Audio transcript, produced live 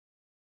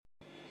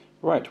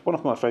Right, one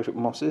of my favourite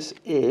mosses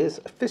is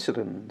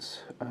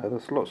Fissidens.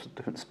 There's lots of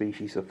different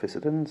species of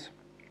Fissidens.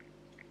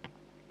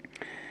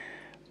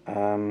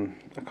 I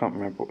can't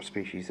remember what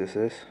species this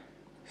is,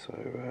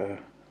 so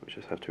we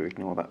just have to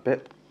ignore that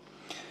bit.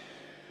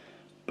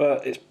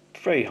 But it's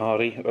very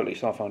hardy, or at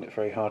least I find it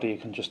very hardy. You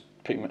can just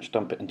pretty much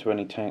dump it into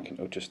any tank and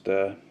it'll just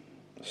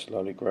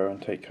slowly grow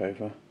and take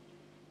over.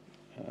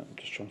 I'm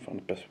just trying to find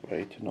the best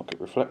way to not get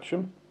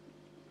reflection.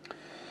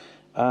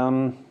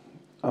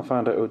 I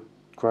found it would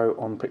grow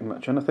on pretty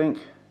much anything.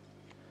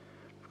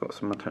 I've got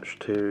some attached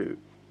to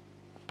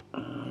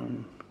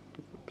the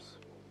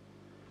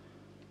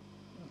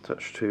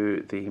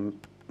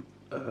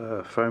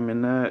foam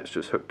in there. It's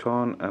just hooked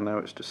on and now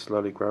it's just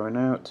slowly growing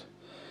out.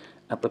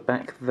 At the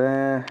back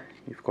there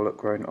you've got it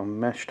growing on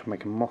mesh to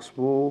make a moss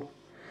wall.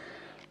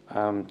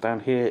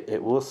 Down here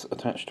it was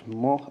attached to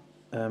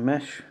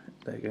mesh.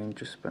 There you can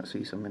just about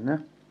see some in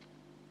there.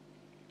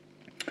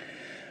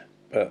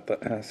 But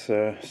that has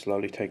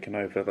slowly taken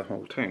over the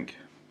whole tank.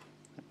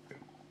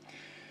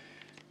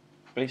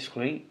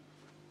 Basically,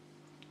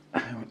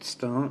 how it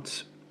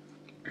starts,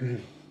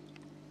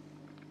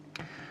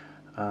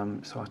 so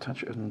I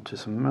attach it into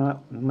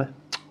some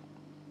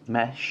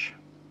mesh,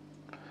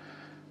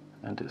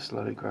 and it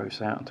slowly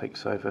grows out and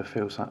takes over,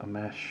 fills out the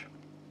mesh,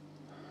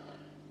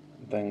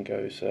 then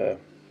goes, and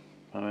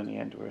in the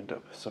end we'll end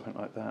up with something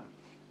like that.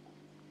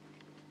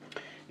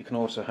 You can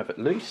also have it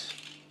loose,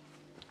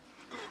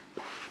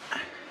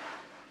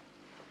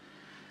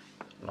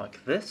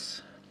 like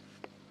this.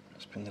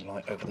 Let's bring the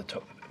light over the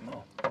top a bit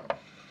more.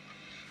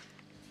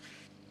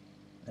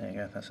 There you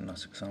go, that's a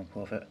nice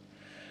example of it.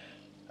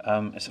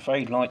 It's a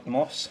very light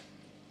moss.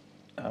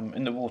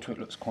 In the water it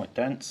looks quite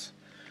dense,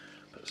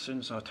 but as soon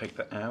as I take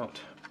that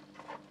out,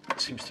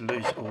 it seems to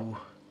lose all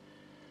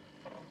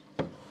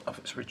of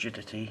its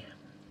rigidity.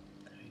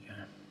 There you go.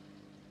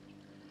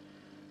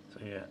 So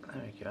yeah,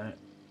 there you go.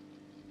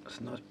 It's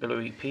a nice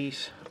billowy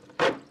piece.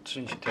 As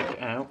soon as you take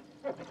it out,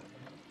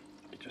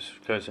 it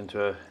just goes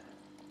into a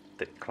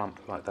thick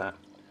clump like that.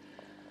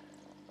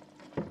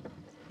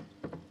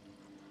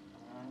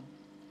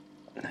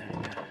 There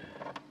we go.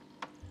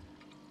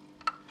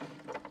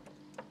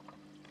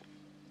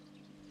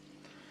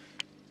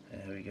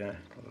 There we go.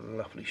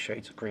 Lovely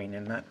shades of green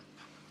in that.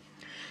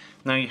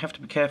 Now you have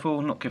to be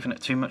careful not giving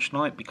it too much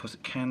light because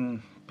it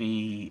can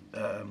be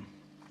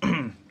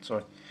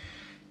sorry,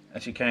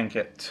 as you can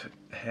get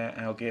hair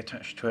algae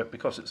attached to it.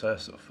 Because it's a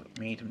sort of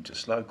medium to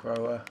slow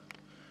grower,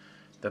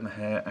 then the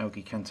hair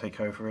algae can take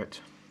over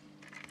it.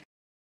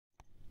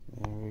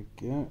 There we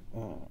go.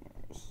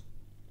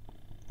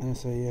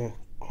 There's a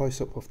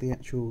close-up of the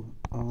actual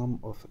arm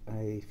of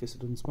a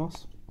Fissidens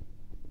moss.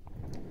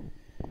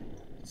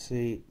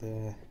 See,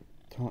 they're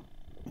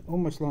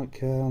almost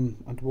like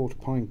underwater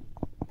pine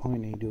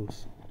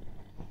needles,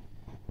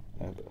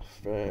 but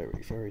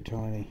very, very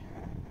tiny.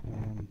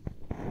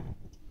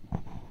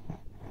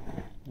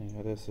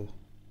 Yeah, there's a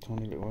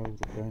tiny little alga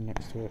growing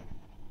next to it.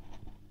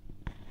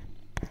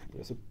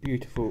 It's a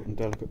beautiful and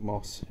delicate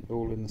moss,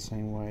 all in the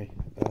same way.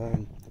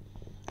 I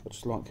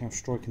just like how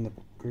striking the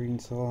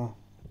greens are.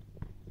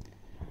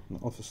 And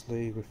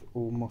obviously with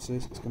all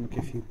mosses it's going to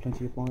give you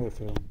plenty of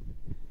biofilm.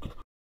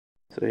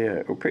 So yeah,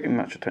 it will pretty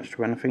much attach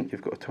to anything.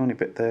 You've got a tiny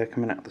bit there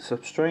coming out of the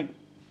substrate.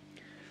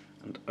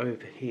 And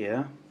over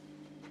here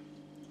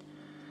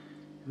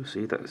you'll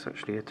see that it's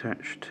actually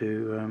attached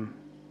to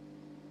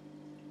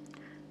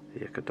the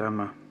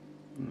ectoderma,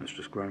 and it's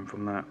just grown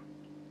from that.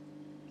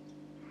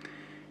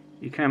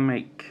 You can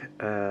make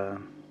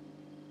sort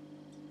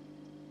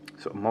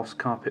of moss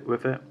carpet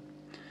with it.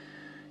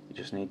 You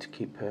just need to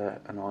keep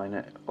an eye on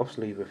it.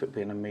 Obviously with it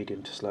being a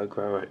medium to slow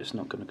grower, it's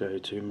not going to go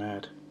too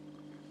mad.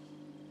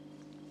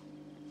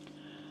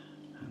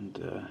 And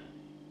there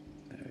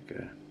we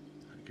go.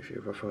 I'll give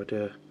you a rough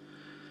idea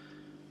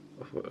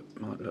of what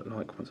it might look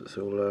like once it's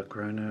all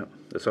grown out.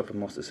 There's other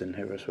mosses in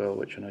here as well,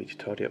 which I need to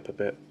tidy up a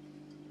bit.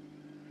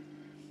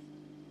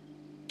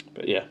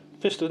 But yeah,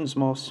 Fissidens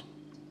moss.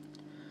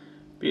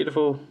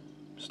 Beautiful,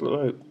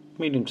 slow,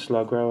 medium to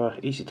slow grower,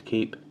 easy to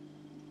keep,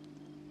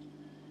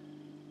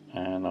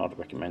 and I'd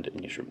recommend it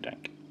in your shrimp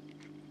tank.